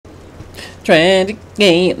Tragic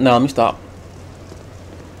game. No, let me stop.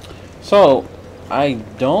 So, I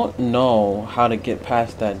don't know how to get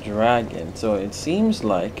past that dragon. So it seems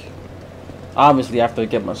like, obviously after I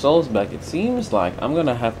get my souls back, it seems like I'm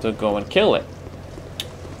gonna have to go and kill it.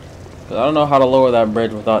 Cause I don't know how to lower that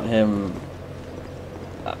bridge without him.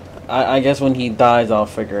 I guess when he dies, I'll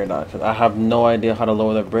figure it out. Cause I have no idea how to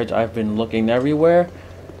lower the bridge. I've been looking everywhere.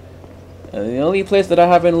 And the only place that I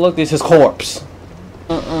haven't looked is his corpse.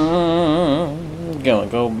 Gonna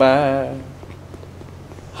go back.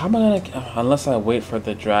 How am I gonna... Unless I wait for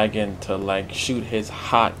the dragon to, like, shoot his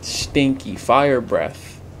hot, stinky fire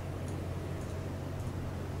breath.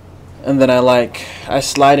 And then I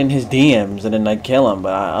slide in his DMs and then I kill him.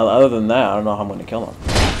 But other than that, I don't know how I'm gonna kill him.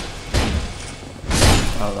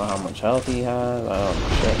 I don't know how much health he has. I don't know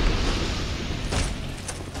shit.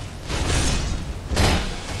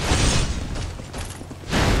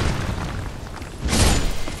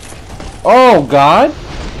 Oh God!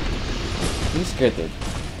 He scared the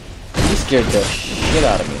shit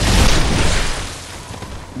out of me.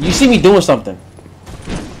 You see me doing something.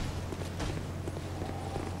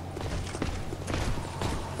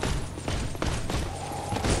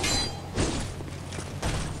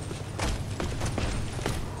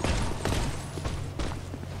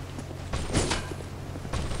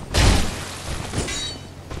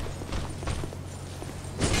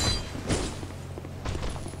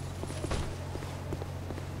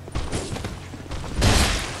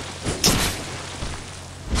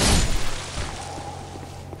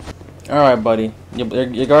 Alright, buddy.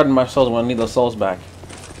 You're guarding my souls when I need those souls back.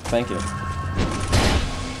 Thank you.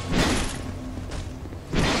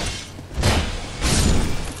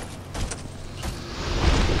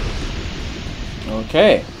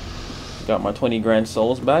 Okay. Got my 20 grand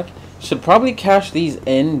souls back. Should probably cash these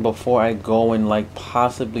in before I go and, like,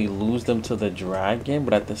 possibly lose them to the dragon.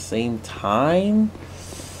 But at the same time,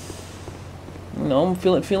 you know, I'm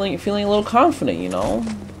feeling a little confident, you know.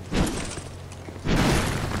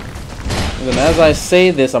 And as I say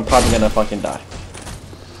this, I'm probably gonna fucking die.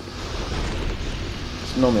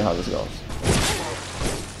 Just know me how this goes.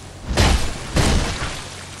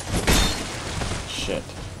 Shit.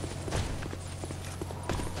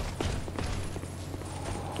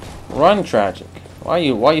 Run, Tragic. Why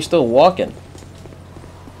are you still walking?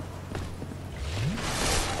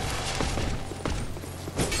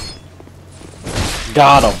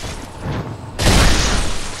 Got him.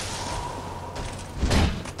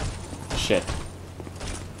 Shit.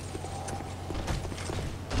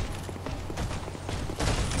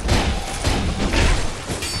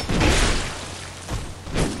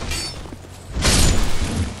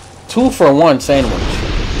 Two-for-one sandwich.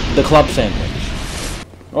 The club sandwich.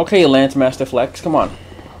 Okay, Lance Master Flex, come on.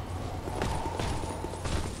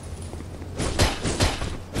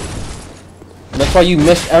 That's why you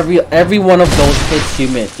missed every one of those hits you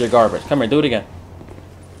missed. You're garbage. Come here, do it again.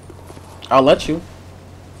 I'll let you.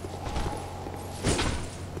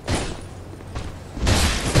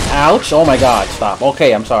 Ouch! Oh my God! Stop.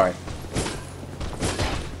 Okay, I'm sorry.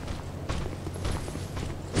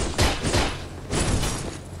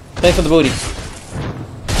 Thanks for the booty.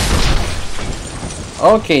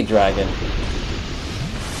 Okay, dragon.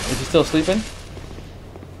 Is he still sleeping?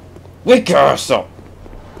 Wake yourself!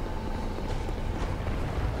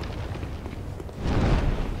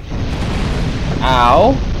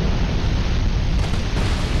 Ow!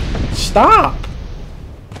 Stop!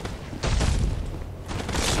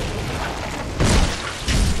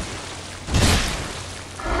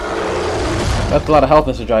 That's a lot of health,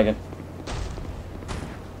 Mr. Dragon.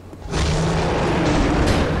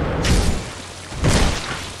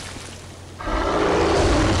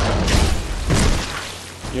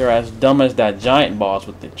 You're as dumb as that giant boss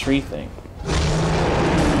with the tree thing.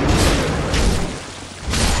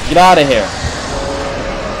 Get out of here.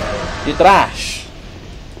 You trash.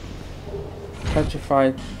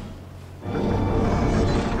 Petrified.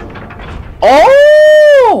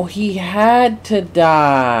 Oh! He had to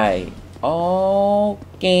die. Okay.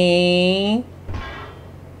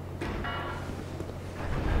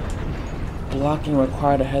 Blocking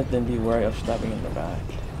required ahead, then be wary of stabbing in the back.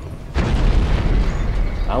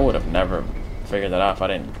 I would have never figured that out if I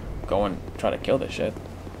didn't go and try to kill this shit.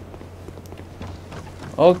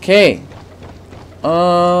 Okay.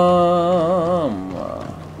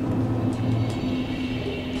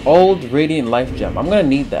 Old Radiant Life Gem. I'm gonna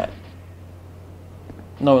need that.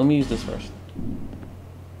 No, let me use this first.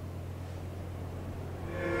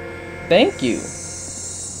 Thank you.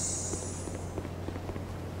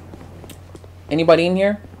 Anybody in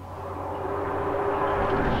here?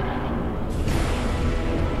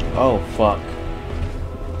 Oh, fuck.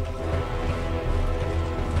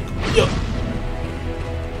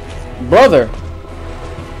 Brother!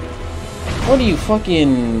 What are you,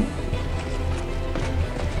 fucking...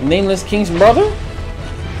 Nameless King's brother?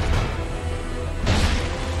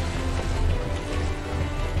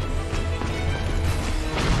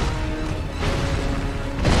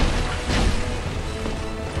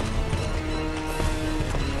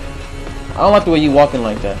 I don't like the way you walking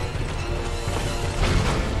like that.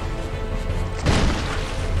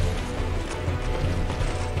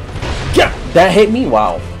 Yeah, that hit me?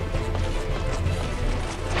 Wow.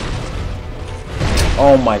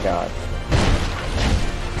 Oh my god.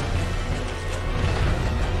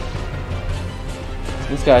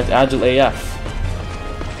 This guy's agile AF.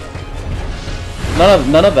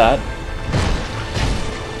 None of that.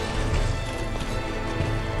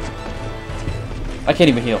 I can't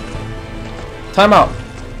even heal. Time out.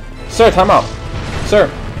 Sir, time out. Sir.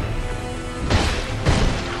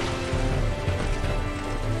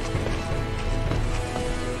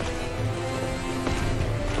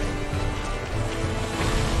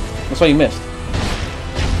 That's why you missed.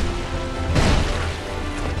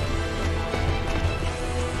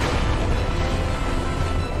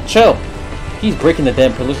 Chill. He's breaking the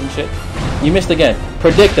damn pillars and shit. You missed again.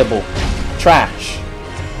 Predictable. Trash.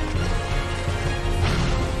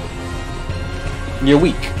 You're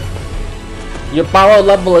weak. Your power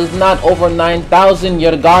level is not over 9,000.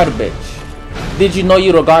 You're garbage. Did you know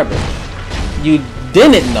you were garbage? You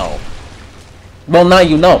didn't know. Well, now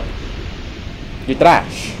you know. You're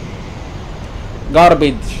trash.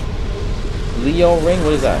 Garbage. Leo ring?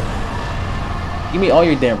 What is that? Give me all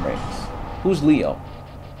your damn rings. Who's Leo?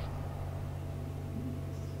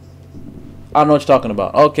 I don't know what you're talking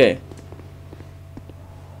about. Okay.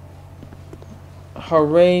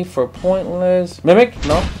 Hooray for pointless. Mimic?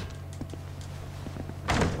 No.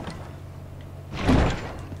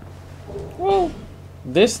 Well,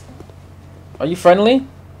 this. Are you friendly?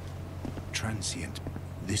 Transient.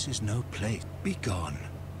 This is no place. Be gone.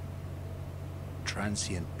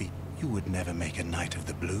 Transient. You would never make a knight of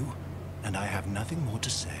the blue, and I have nothing more to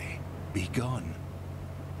say. Be gone.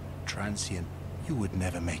 Transient. You would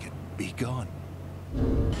never make it. Be gone.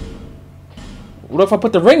 What if I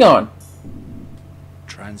put the ring on?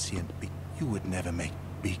 Transient. You would never make.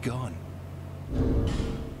 Be gone.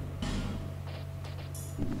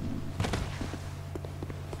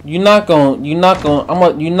 You're not gonna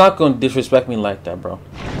disrespect me like that, bro.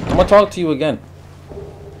 I'm gonna talk to you again.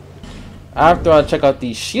 After I check out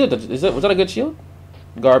the shield. Was that a good shield?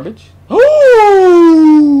 Garbage.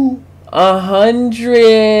 Ooh!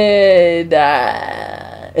 100.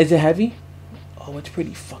 Is it heavy? Oh, it's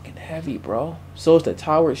pretty fucking heavy, bro. So is the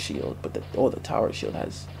tower shield, but the tower shield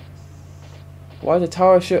has. Why is the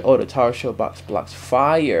tower shield? Oh, the tower shield box blocks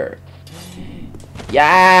fire.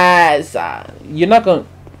 Yes. You're not gonna.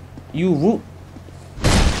 You rude.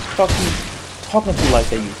 Fucking talking to you like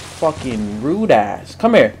that, you fucking rude ass.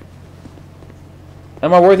 Come here.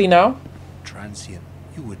 Am I worthy now? Transient.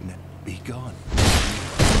 You would never be gone.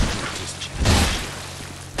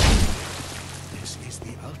 This is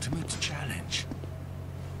the ultimate challenge.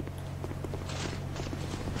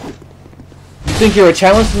 You think you're a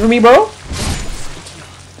challenge for me, bro?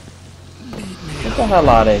 Get the hell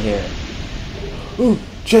out of here. Ooh,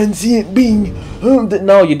 transient being.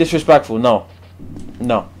 No, you're disrespectful. No.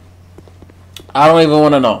 No. I don't even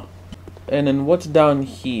want to know. And then what's down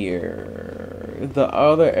here? The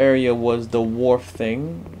other area was the wharf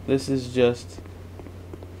thing. This is just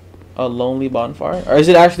a lonely bonfire. Or is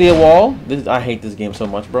it actually a wall? I hate this game so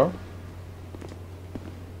much, bro.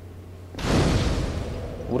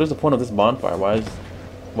 What is the point of this bonfire? Why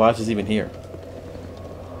is this even here?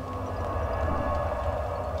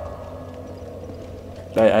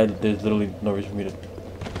 There's literally no reason for me to.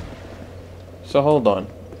 So hold on.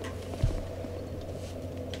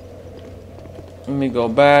 Let me go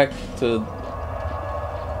back to,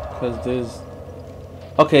 because there's.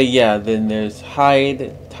 Okay, yeah. Then there's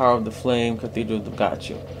Hide, Tower of the Flame, Cathedral. Got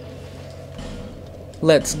you.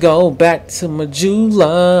 Let's go back to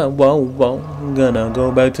Majula. Whoa, whoa. I'm gonna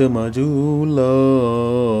go back to Majula.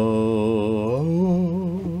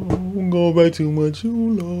 Go back to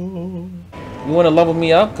Majula. You want to level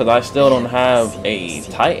me up? Because I still don't have a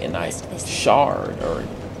Titanite shard or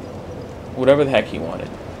whatever the heck he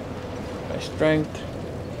wanted. My strength.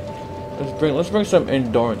 Let's bring some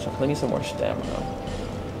endurance. I need some more stamina.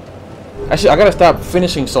 Actually, I gotta stop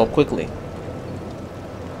finishing so quickly.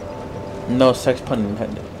 No sex pun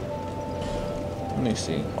intended. Let me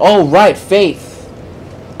see. Oh right, faith.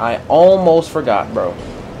 I almost forgot, bro.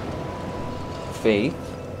 Faith,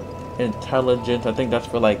 intelligence. I think that's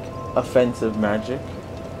for like offensive magic.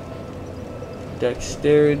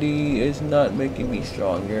 Dexterity is not making me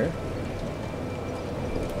stronger,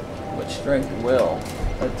 but strength will.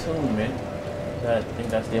 Attunement, I think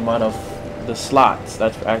that's the amount of the slots.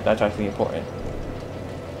 That's actually important.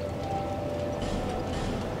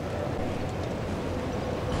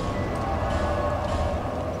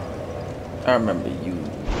 I remember you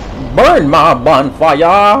burn my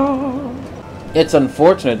bonfire. It's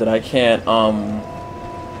unfortunate that I can't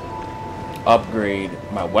upgrade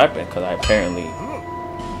my weapon because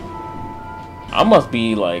I must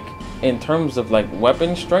be like, in terms of like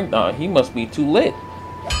weapon strength, he must be too lit.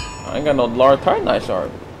 I ain't got no large titanite shard.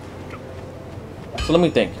 So let me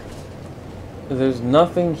think. There's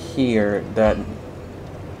nothing here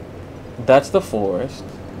that's the forest,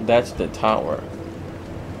 that's the tower.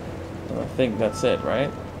 And I think that's it, right?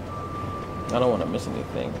 I don't want to miss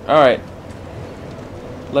anything. Alright.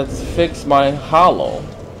 Let's fix my hollow.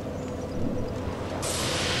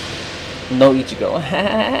 No Ichigo.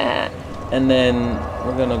 And then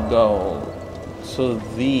we're gonna go to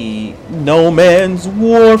the No Man's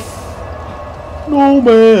Wharf. No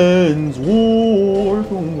Man's Wharf.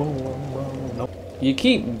 You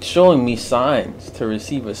keep showing me signs to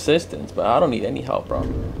receive assistance, but I don't need any help, bro.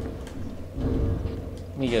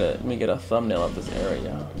 Let me get a thumbnail of this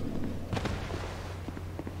area.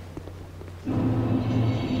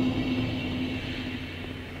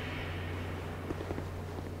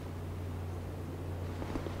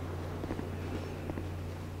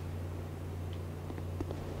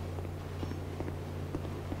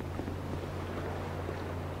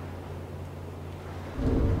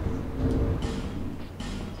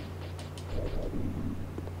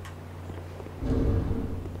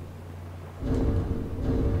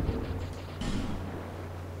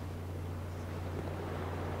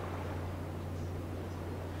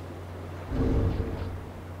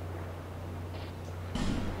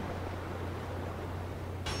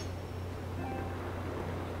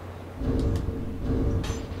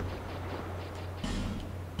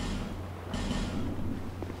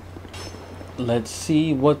 Let's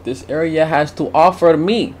see what this area has to offer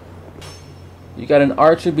me. You got an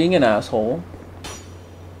archer being an asshole.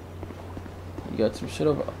 You got some shit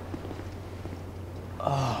over.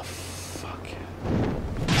 Oh, fuck.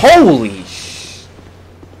 Holy sh.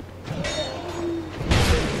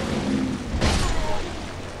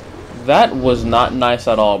 That was not nice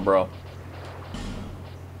at all, bro.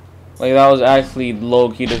 Like, that was actually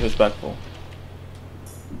low-key disrespectful.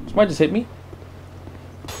 Somebody just hit me?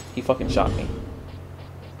 He fucking shot me.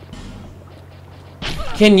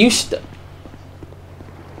 Can you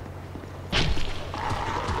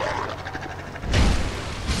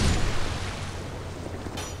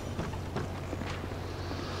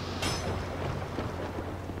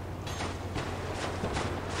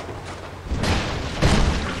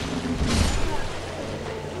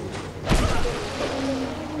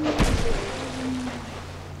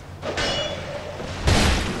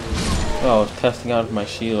Oh, I was testing out if my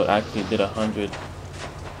shield actually did 100.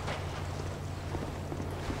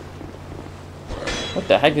 What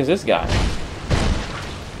the heck is this guy?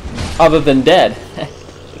 Other than dead.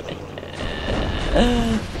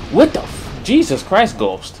 What the f— Jesus Christ,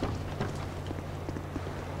 Ghost.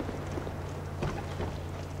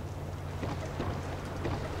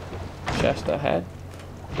 Chest ahead.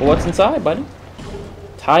 Well, what's inside, buddy?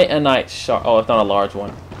 Titanite shard. Oh, it's not a large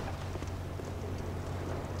one.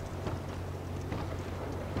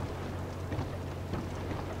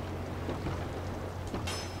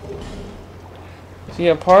 See,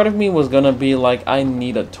 a part of me was gonna be like, I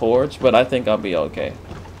need a torch, but I think I'll be okay.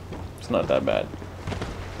 It's not that bad.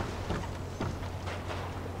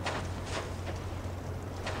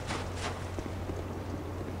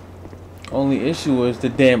 Only issue is the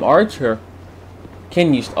damn archer.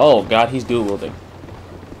 Can you— oh god, he's dual wielding.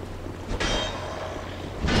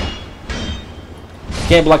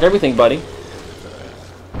 Can't block everything, buddy.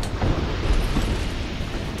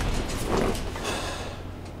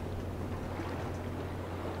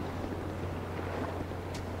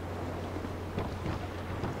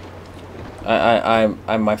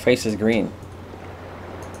 My face is green.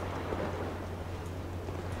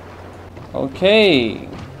 Okay.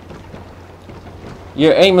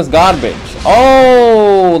 Your aim is garbage.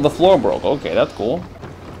 Oh, the floor broke. Okay, that's cool.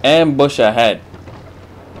 Ambush ahead.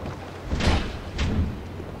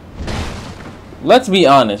 Let's be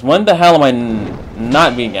honest. When the hell am I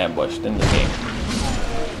not being ambushed in this game?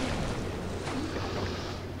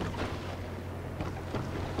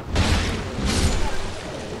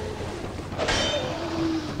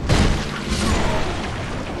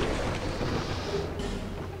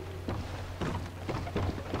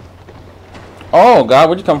 Oh god,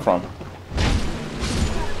 where'd you come from?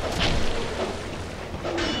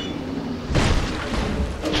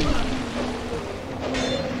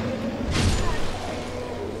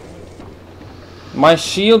 My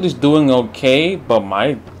shield is doing okay, but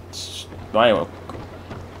my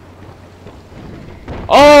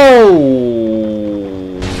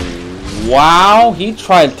oh wow! He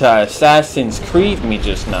tried to Assassin's Creed me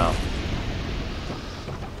just now.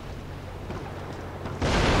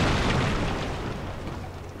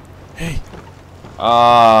 Hey. Hey,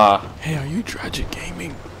 are you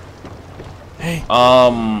ItsTragicGaming? Hey.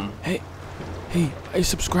 Hey, I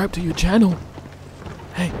subscribe to your channel.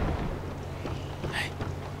 Hey.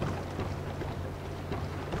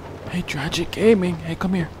 Hey, ItsTragicGaming. Hey,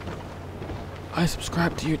 come here. I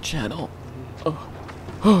subscribe to your channel.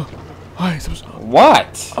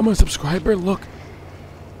 What? I'm a subscriber. Look.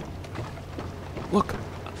 Look.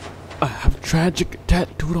 I have tragic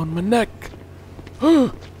tattooed on my neck.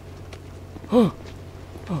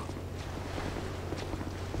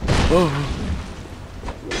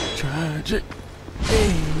 Tragic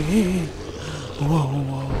Amy.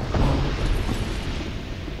 Whoa.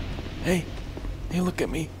 Hey, look at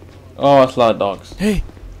me. Oh, it's a lot of dogs. Hey,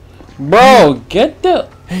 bro, get the.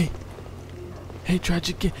 Hey,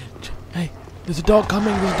 tragic. Hey, there's a dog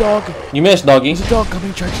coming. There's a dog. You missed, doggy. There's a dog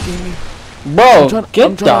coming. Tragic Amy. Bro,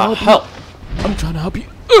 get the help. I'm trying to help you.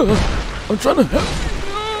 I'm trying to help.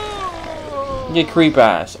 You creep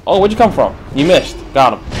ass. Oh, where'd you come from? You missed.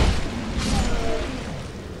 Got him.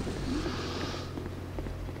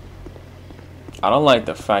 I don't like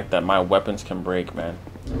the fact that my weapons can break, man.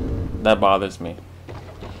 That bothers me.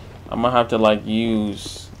 I'm gonna have to like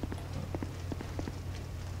use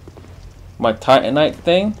my Titanite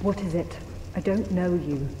thing. What is it? I don't know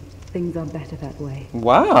you. Things are better that way.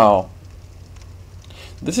 Wow.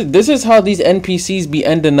 This is how these NPCs be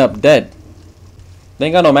ending up dead. They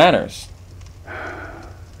ain't got no manners.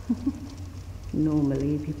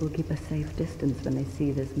 Normally, people keep a safe distance when they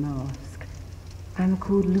see this mask. I'm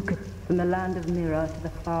called Luca, from the land of Mira to the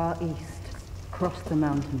far east, across the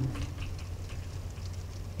mountains.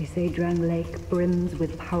 They say Drang Lake brims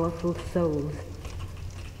with powerful souls.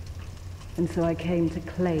 And so I came to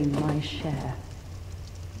claim my share.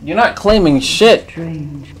 You're not claiming shit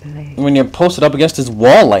Strange place. when you're posted up against this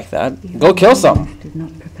wall like that. Go kill something. Did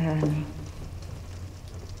not prepare me.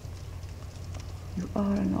 You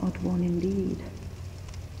are an odd one indeed.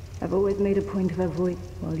 I've always made a point of avoiding,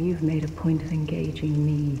 while you've made a point of engaging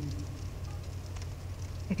me.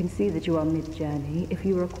 I can see that you are mid-journey. If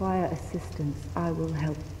you require assistance, I will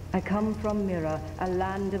help. I come from Mira, a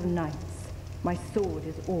land of knights. My sword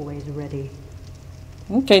is always ready.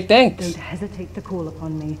 Okay, thanks. Don't hesitate to call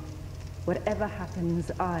upon me. Whatever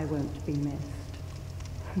happens, I won't be missed.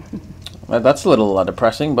 Well, that's a little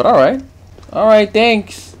depressing, but alright. Alright,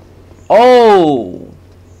 thanks. Oh!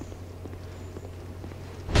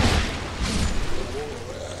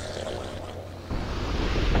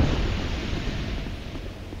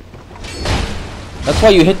 That's why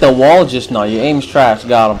you hit the wall just now. Your aim's trash.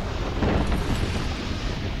 Got him.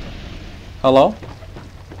 Hello?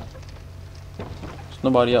 There's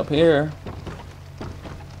nobody up here.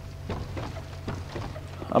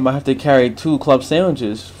 I might have to carry 2 club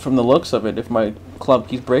sandwiches from the looks of it if my club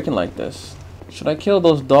keeps breaking like this. Should I kill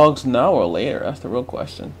those dogs now or later? That's the real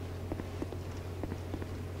question.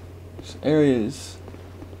 This area is...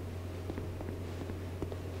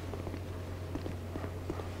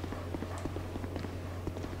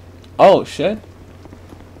 Oh, shit.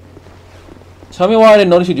 Tell me why I didn't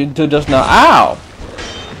notice you until just now. Ow!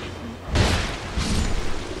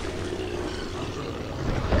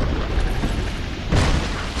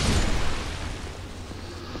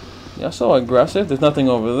 You're so aggressive. There's nothing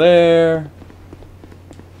over there.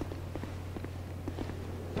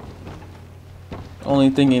 Only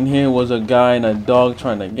thing in here was a guy and a dog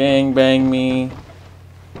trying to gangbang me.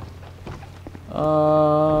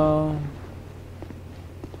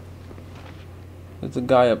 There's a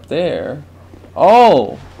guy up there.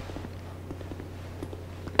 Oh!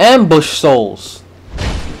 Ambush souls!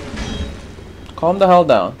 Calm the hell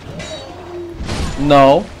down.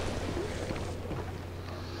 No.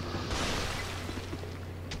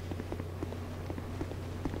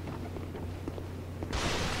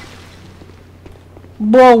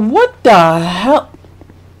 Bro, what the hell?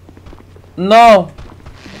 No.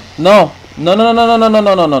 No. No, no, no, no, no, no,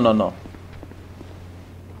 no, no, no, no, no.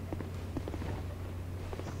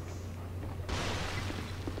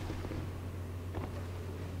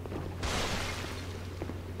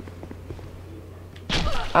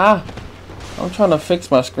 Ah, I'm trying to fix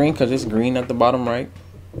my screen because it's green at the bottom right.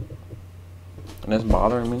 And it's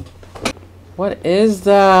bothering me. What is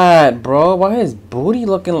that, bro? Why is booty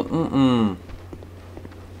looking...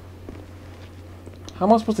 How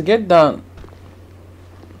am I supposed to get down?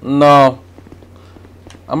 No.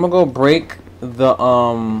 I'm gonna go break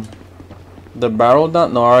the barrel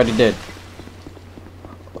down? No, I already did.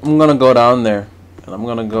 I'm gonna go down there and I'm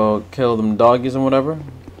gonna go kill them doggies and whatever.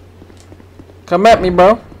 Come at me,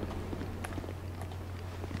 bro.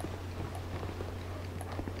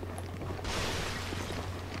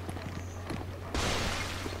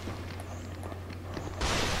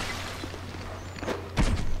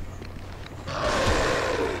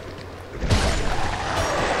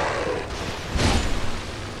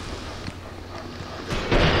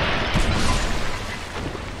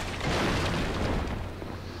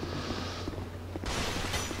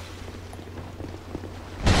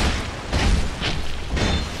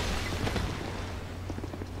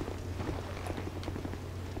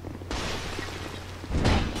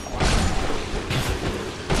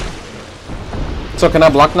 So can I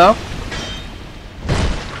block now?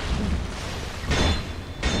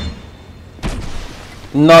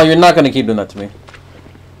 No, you're not gonna keep doing that to me.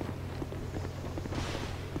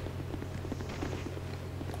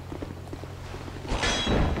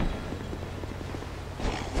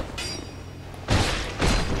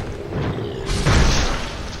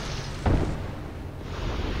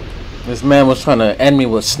 This man was trying to end me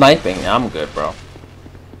with sniping. I'm good, bro.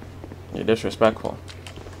 You're disrespectful.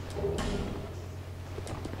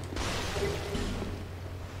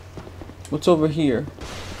 What's over here?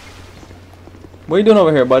 What are you doing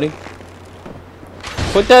over here, buddy?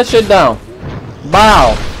 Put that shit down.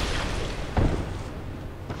 Bow.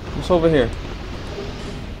 What's over here?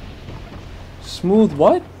 Smooth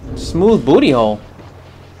what? Smooth booty hole.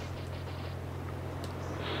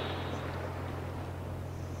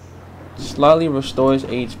 Slightly restores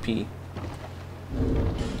HP.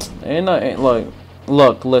 And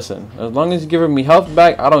look, listen. As long as you're giving me health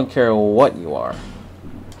back, I don't care what you are.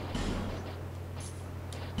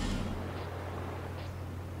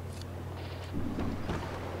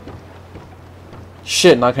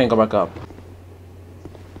 Shit, and I can't go back up.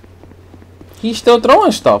 He's still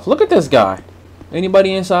throwing stuff. Look at this guy.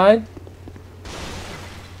 Anybody inside?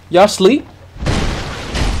 Y'all sleep?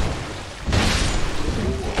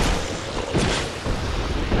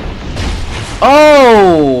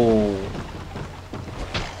 Oh!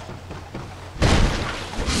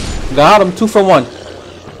 Got him. 2 for 1.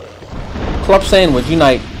 Club sandwich.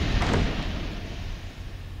 Unite.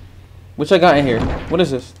 Which I got in here? What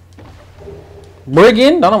is this?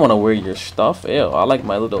 Brigand? I don't want to wear your stuff. Ew, I like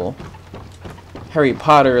my little Harry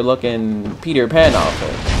Potter looking Peter Pan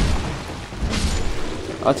outfit.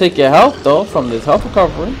 I'll take your health though from this health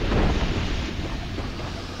recovery.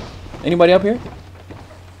 Anybody up here?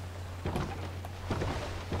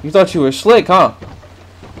 You thought you were slick, huh?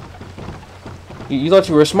 You thought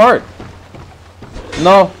you were smart?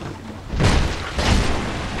 No.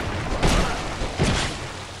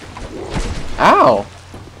 Ow.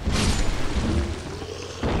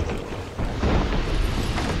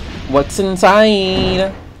 What's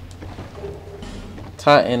inside?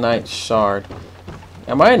 Titanite shard.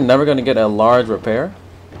 Am I never gonna get a large repair?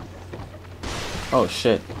 Oh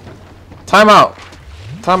shit. Time out.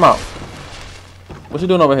 Time out. What you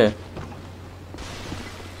doing over here?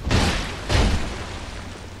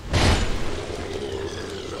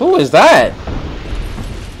 Who is that?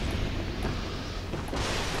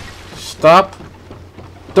 Stop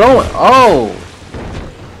throwing. Oh.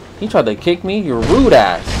 He tried to kick me. You rude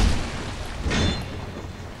ass.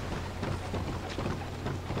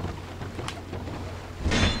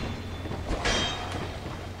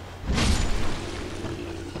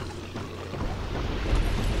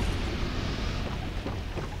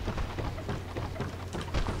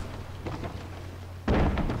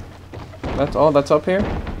 That's all that's up here?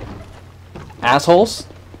 Assholes?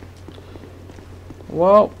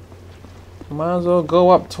 Well, might as well go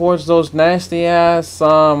up towards those nasty ass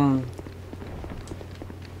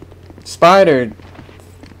spider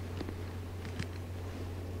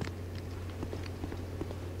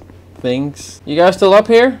things. You guys still up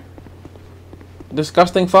here?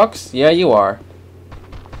 Disgusting fucks? Yeah, you are.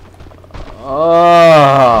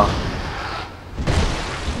 Oh.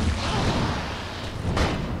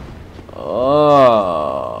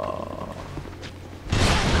 Oh.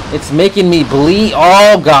 It's making me bleed.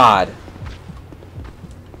 Oh, God.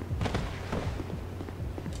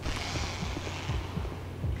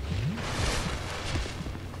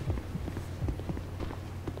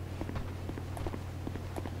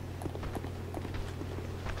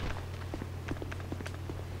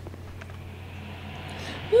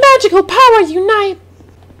 Magical power unite!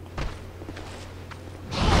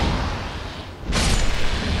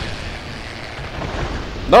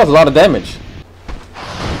 That was a lot of damage.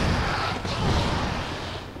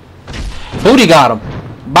 Booty got him.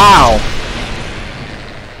 Bow.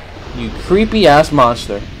 You creepy ass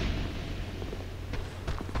monster.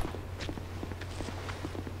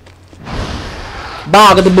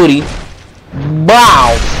 Bow, get the booty.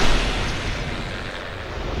 Bow.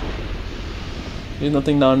 There's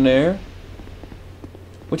nothing down there.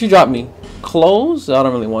 What you drop me? Clothes? I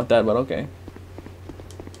don't really want that, but okay.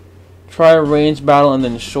 Try a ranged battle and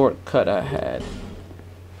then shortcut ahead.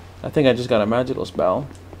 I think I just got a magical spell.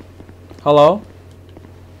 Hello?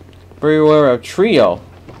 Beware of trio.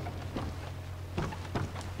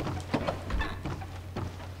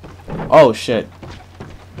 Oh shit.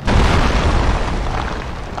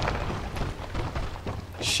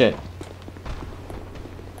 Shit.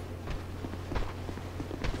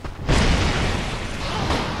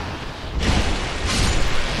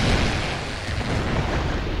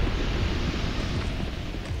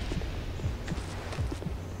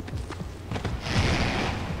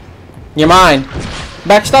 You're mine.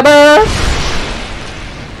 Backstabber!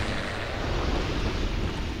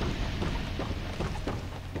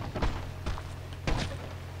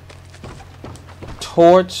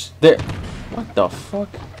 Torch there. What the fuck?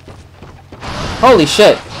 Holy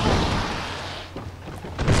shit.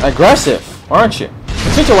 Aggressive, aren't you?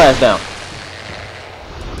 Sit your ass down.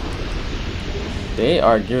 They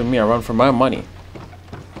are giving me a run for my money.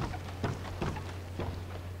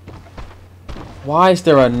 Why is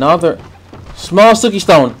there another small Suki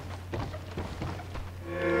stone?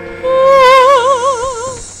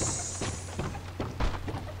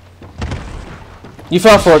 You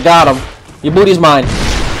fell for it, got him. Your booty's mine.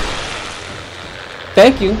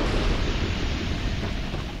 Thank you.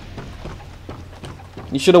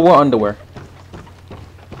 You should have worn underwear.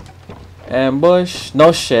 Ambush.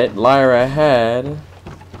 No shit. Liar ahead.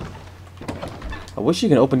 I wish you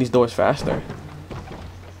can open these doors faster.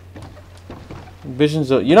 Visions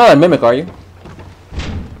of... You're not a mimic, are you?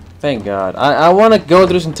 Thank God. I want to go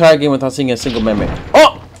through this entire game without seeing a single mimic.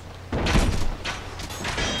 Oh!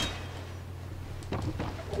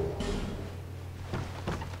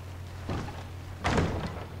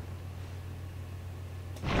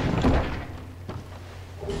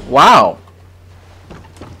 Wow.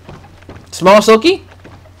 Small Silky?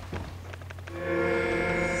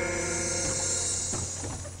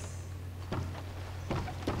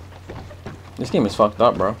 This game is fucked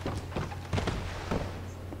up, bro.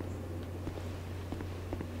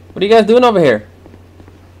 What are you guys doing over here?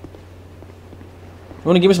 You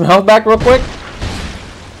want to give me some health back real quick?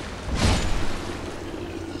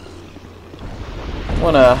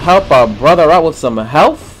 Want to help our brother out with some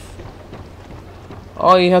health?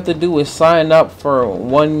 All you have to do is sign up for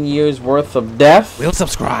 1 year's worth of death. We'll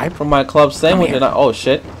subscribe. From my club sandwich. And oh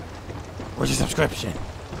shit. Where's your subscription?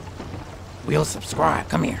 We'll subscribe.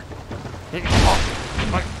 Come here.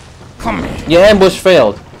 Come here. Your ambush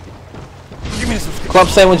failed. Give me the subscription. Club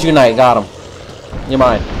sandwich unite. Got him. You're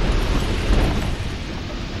mine.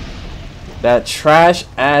 That trash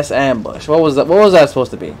ass ambush. What was that? What was that supposed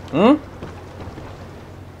to be? Hmm?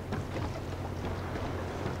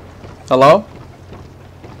 Hello?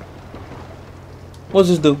 What's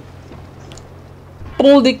this do?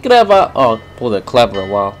 Pull the clever. Oh, pull the clever.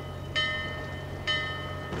 Wow.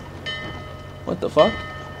 What the fuck?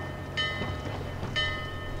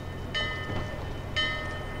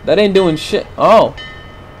 That ain't doing shit. Oh.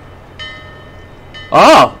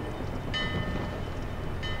 Oh.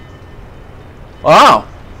 Wow.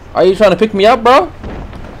 Are you trying to pick me up, bro?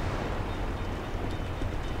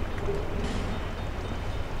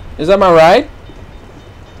 Is that my ride?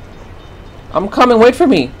 I'm coming, wait for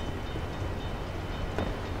me.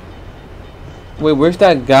 Wait, where's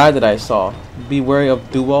that guy that I saw? Be wary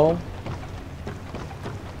of duo.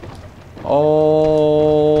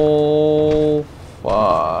 Oh,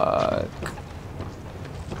 fuck.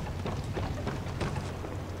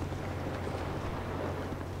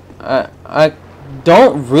 I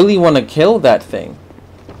don't really want to kill that thing.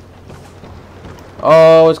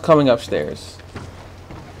 Oh, it's coming upstairs.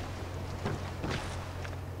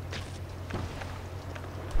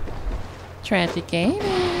 Tragic Gaming.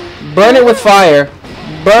 Burn it with fire.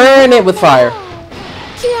 Burn it with fire.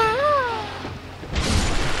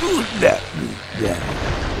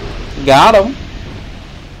 Got him.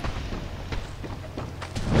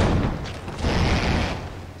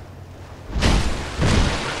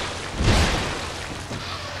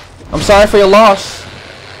 I'm sorry for your loss.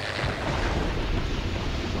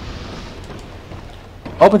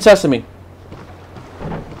 Open sesame.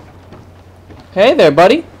 Hey there,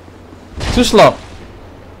 buddy. Too slow.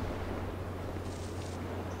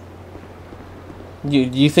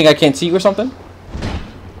 You think I can't see you or something?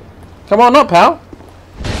 Come on up, pal.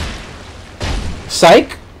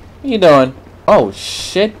 Psych? What you doing? Oh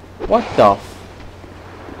shit. What the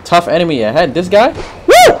tough enemy ahead? This guy?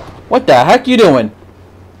 Woo! What the heck you doing?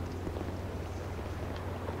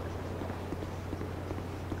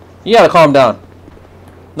 You gotta calm down.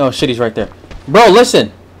 No, shit, he's right there. Bro,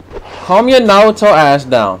 listen. Calm your Naruto ass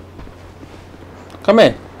down. Come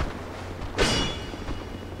in.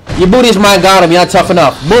 Your booty's my god, you're not tough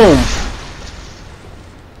enough. Boom.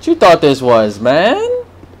 What you thought this was, man?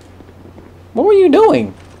 What were you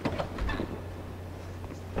doing?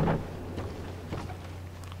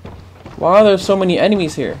 Why are there so many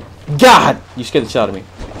enemies here? God! You scared the shit out of me.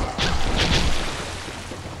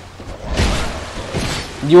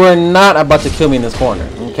 You are not about to kill me in this corner,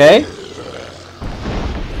 okay?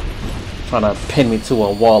 Trying to pin me to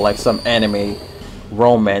a wall like some anime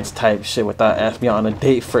romance type shit without asking me on a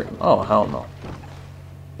date for... Oh, hell no.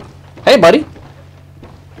 Hey, buddy.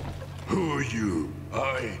 Who are you?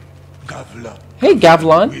 I, Gavlan. Hey,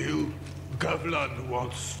 Gavlan. Will. Gavlan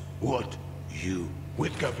wants what? You.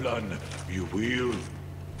 With Gavlan, you will.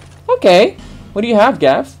 Okay. What do you have,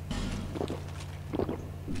 Gav?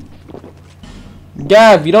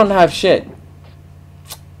 Gav, you don't have shit.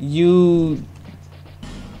 You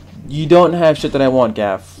don't have shit that I want,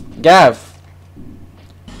 Gav. Gav.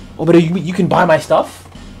 Oh, but you can buy my stuff?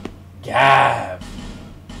 Gav.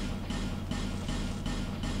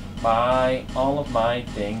 Buy all of my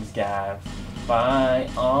things, Gav. Buy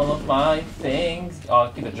all of my things. Oh,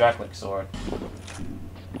 I'll keep the Dracolic sword.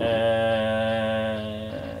 Keep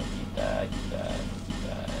that.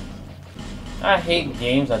 I hate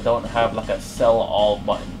games that don't have like a sell all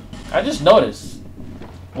button. I just noticed.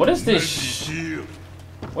 What is this?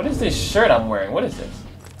 What is this shirt I'm wearing? What is this?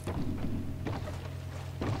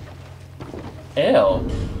 Ew.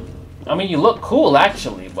 I mean, you look cool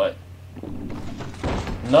actually, but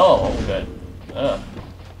no, good. Ugh.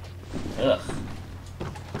 Ugh.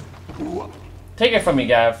 Take it from me,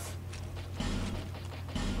 Gav.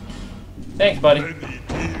 Thanks, buddy.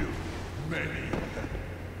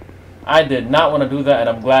 I did not want to do that, and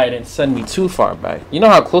I'm glad it didn't send me too far back. You know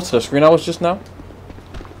how close to the screen I was just now?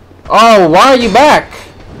 Oh, why are you back?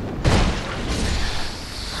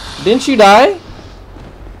 Didn't you die?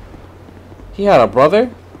 He had a brother?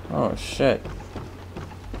 Oh, shit.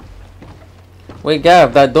 Wait,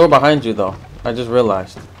 Gav, that door behind you, though. I just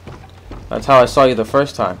realized. That's how I saw you the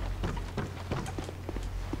first time.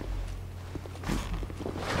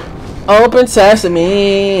 Open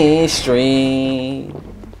Sesame Street.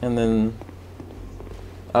 And then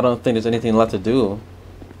I don't think there's anything left to do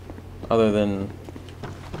other than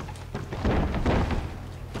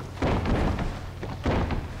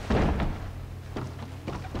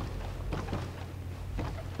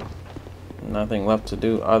nothing left to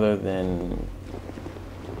do other than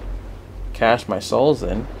cash my souls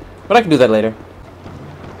in. But I can do that later.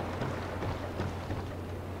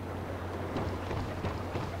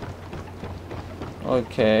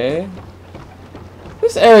 Okay.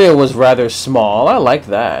 This area was rather small. I like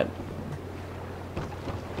that.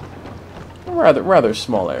 Rather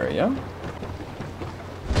small area.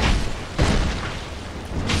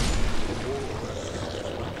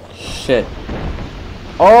 Shit.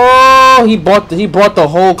 Oh, he brought the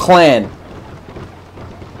whole clan.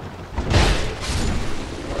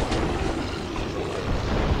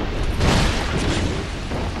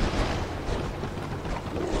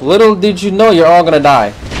 Little did you know you're all gonna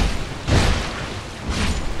die.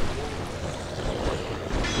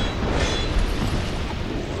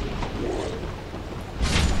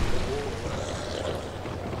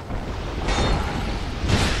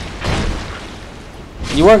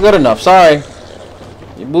 You weren't good enough, sorry.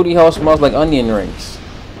 Your booty hole smells like onion rings.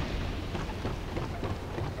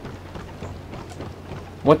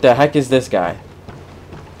 What the heck is this guy?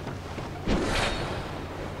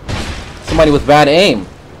 Somebody with bad aim.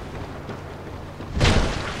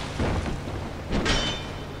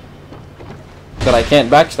 That I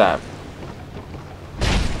can't backstab.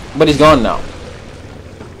 But he's gone now.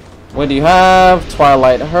 What do you have?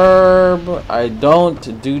 Twilight Herb. I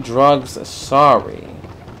don't do drugs, sorry.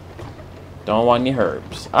 Don't want any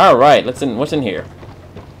herbs. Alright, what's in here?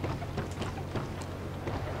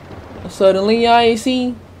 Suddenly I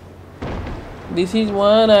see. This is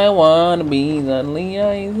what I wanna be. Suddenly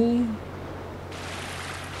I see.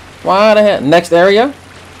 Why the hell? Next area?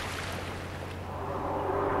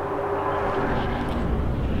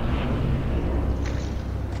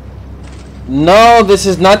 No, this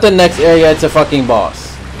is not the next area, it's a fucking boss.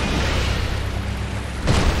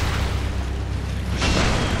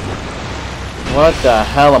 What the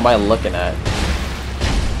hell am I looking at?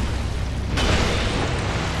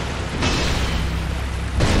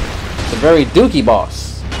 It's a very dookie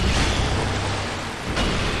boss.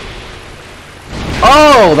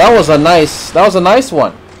 Oh, that was a nice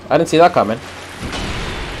one. I didn't see that coming.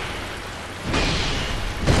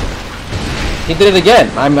 He did it again.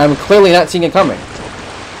 I'm clearly not seeing it coming.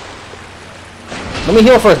 Let me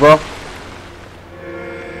heal first, bro.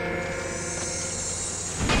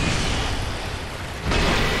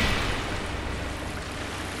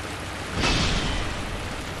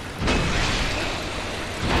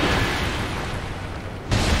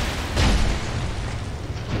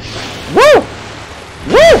 Woo!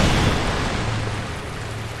 Woo!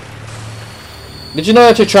 Did you know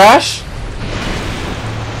that you're trash?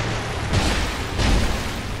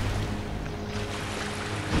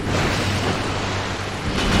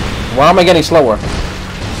 Why am I getting slower?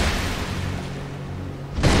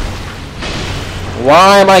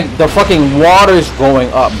 Why am I... The fucking water's going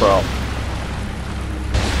up, bro.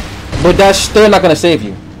 But that's still not gonna save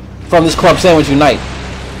you from this club sandwich unite.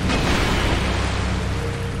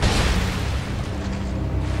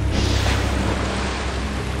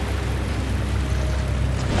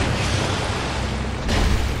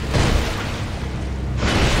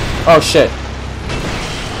 Oh shit.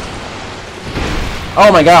 Oh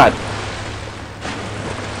my god.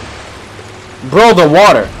 Bro, the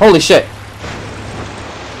water. Holy shit.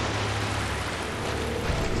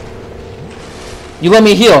 You let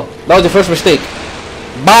me heal. That was your first mistake.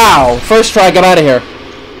 Bow. First try, get out of here.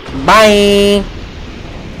 Bye.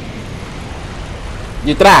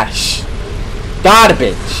 You trash.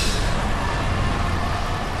 Garbage.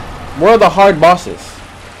 Where are the hard bosses?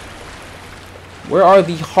 Where are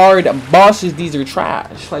the hard bosses? These are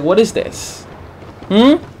trash. Like, what is this?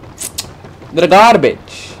 They're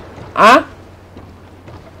garbage. Huh?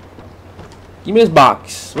 Give me this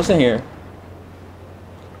box. What's in here?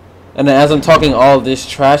 And then as I'm talking all this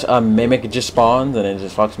trash, a mimic just spawns and it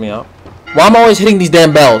just fucks me up. Why am I always hitting these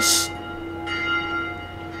damn bells?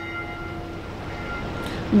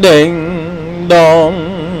 Ding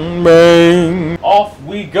dong bang. Off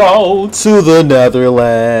we go to the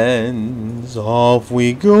Netherlands. Off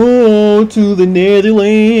we go to the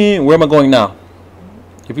Netherlands. Where am I going now?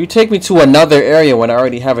 If you take me to another area when I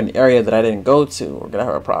already have an area that I didn't go to, we're gonna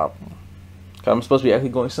have a problem. 'Cause I'm supposed to be actually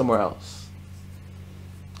going somewhere else.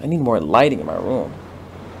 I need more lighting in my room.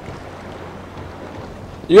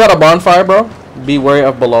 You got a bonfire, bro? Be wary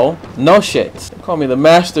of below. No shit. They call me the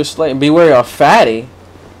master slave. Be wary of fatty.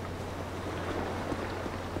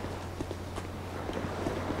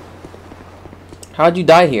 How'd you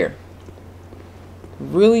die here?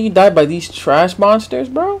 Really? You died by these trash monsters,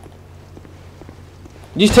 bro?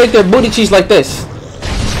 You just take their booty cheese like this.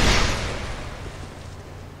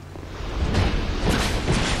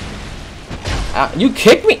 You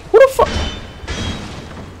kicked me? Who the fuck?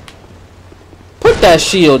 Put that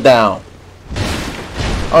shield down.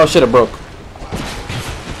 Oh shit, it broke.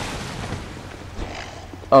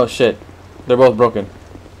 Oh shit. They're both broken.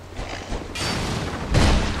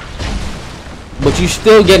 But you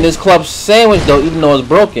still getting this club sandwich though, even though it's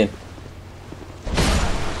broken.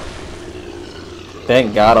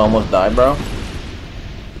 Thank God I almost died, bro.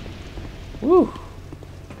 Woo.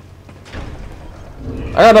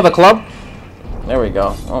 I got another club. There we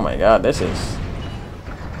go. Oh my god, this is...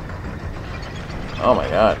 Oh my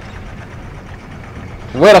god.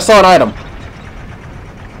 Wait, I saw an item.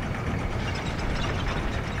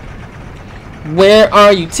 Where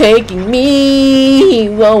are you taking me?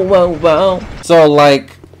 Whoa, whoa, whoa. So,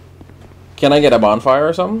 like... Can I get a bonfire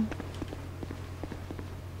or something?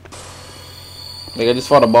 Like, I just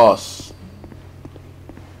fought a boss.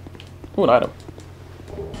 Ooh, an item.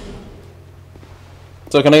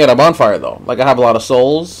 So can I get a bonfire though? Like I have a lot of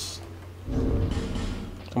souls.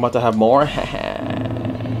 I'm about to have more.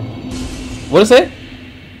 What is it?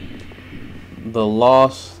 The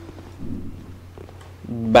Lost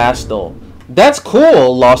Bastille. That's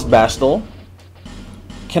cool, Lost Bastille.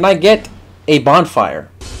 Can I get a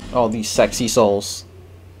bonfire? Oh, these sexy souls.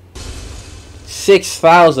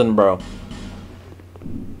 6,000, bro.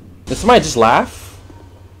 Did somebody just laugh?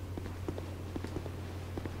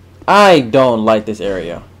 I don't like this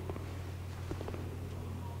area.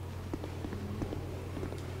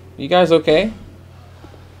 You guys okay?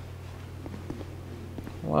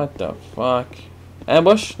 What the fuck?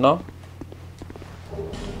 Ambush? No.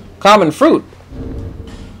 Common fruit.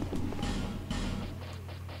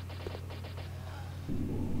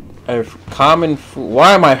 Common fruit.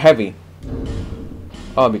 Why am I heavy?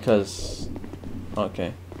 Oh, because...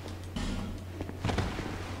 Okay.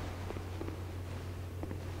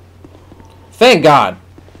 Thank God.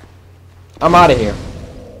 I'm out of here.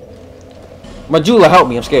 Majula, help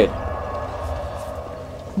me. I'm scared.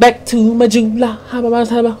 Back to Majula.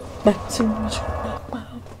 Back to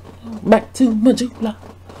Majula. back to Majula.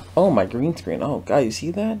 Oh, my green screen. Oh, God, you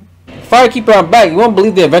see that? Firekeeper, I'm back. You won't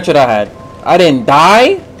believe the adventure that I had. I didn't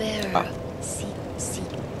die. Seek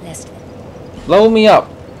less. Blow me up.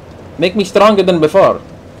 Make me stronger than before.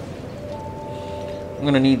 I'm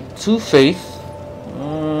gonna need 2 faith.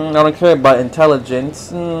 I don't care about intelligence.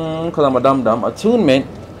 Because I'm a dum-dum. Attunement.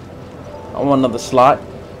 I want another slot.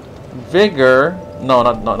 Vigor. No,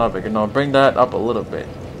 not vigor. No, bring that up a little bit.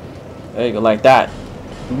 There you go, like that.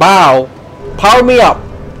 Bow. Power me up.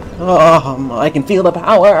 I can feel the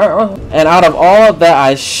power. And out of all of that,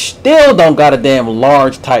 I still don't got a damn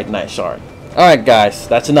large Titanite shard. Alright, guys.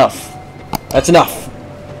 That's enough. That's enough.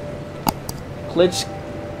 Glitch.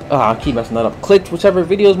 I keep messing that up. Click whichever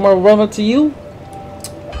video is more relevant to you.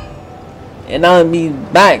 And I'll be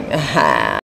back.